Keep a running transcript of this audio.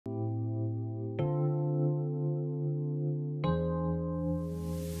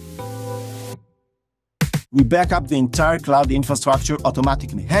We back up the entire cloud infrastructure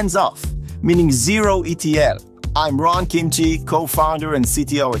automatically, hands-off, meaning zero ETL. I'm Kimchi, co-founder and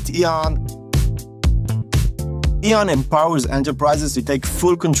CTO at Eon. Eon empowers enterprises to take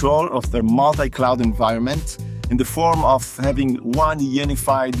full control of their multi-cloud environment in the form of having one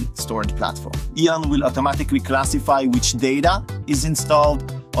unified storage platform. Eon will automatically classify which data is installed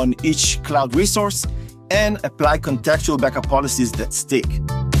on each cloud resource and apply contextual backup policies that stick.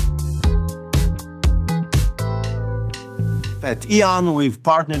 At Eon, we've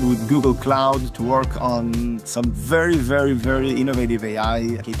partnered with Google Cloud to work on some very innovative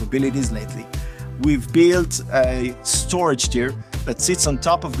AI capabilities lately. We've built a storage tier that sits on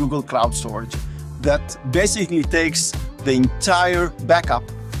top of Google Cloud Storage that basically takes the entire backup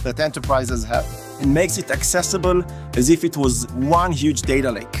that enterprises have and makes it accessible as if it was one huge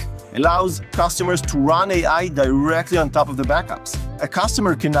data lake. Allows customers to run AI directly on top of the backups. A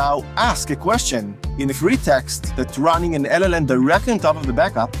customer can now ask a question in a free text that's running an LLM directly on top of the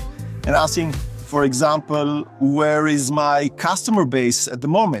backup and asking, for example, where is my customer base at the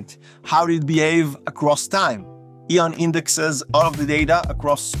moment? How did it behave across time? Eon indexes all of the data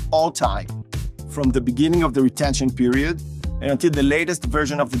across all time, from the beginning of the retention period and until the latest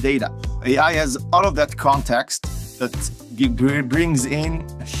version of the data. AI has all of that context that brings in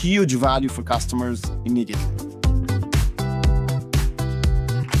a huge value for customers immediately.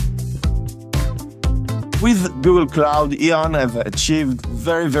 With Google Cloud, Eon have achieved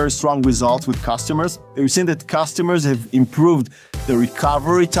very strong results with customers. We've seen that customers have improved the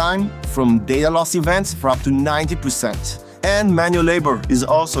recovery time from data loss events for up to 90%. And manual labor is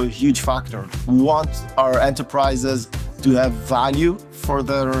also a huge factor. We want our enterprises to have value for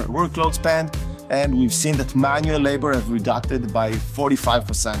their workload spend, and we've seen that manual labor have reduced by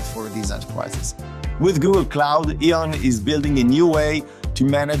 45% for these enterprises. With Google Cloud, Eon is building a new way to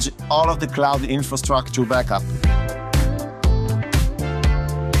manage all of the cloud infrastructure backup.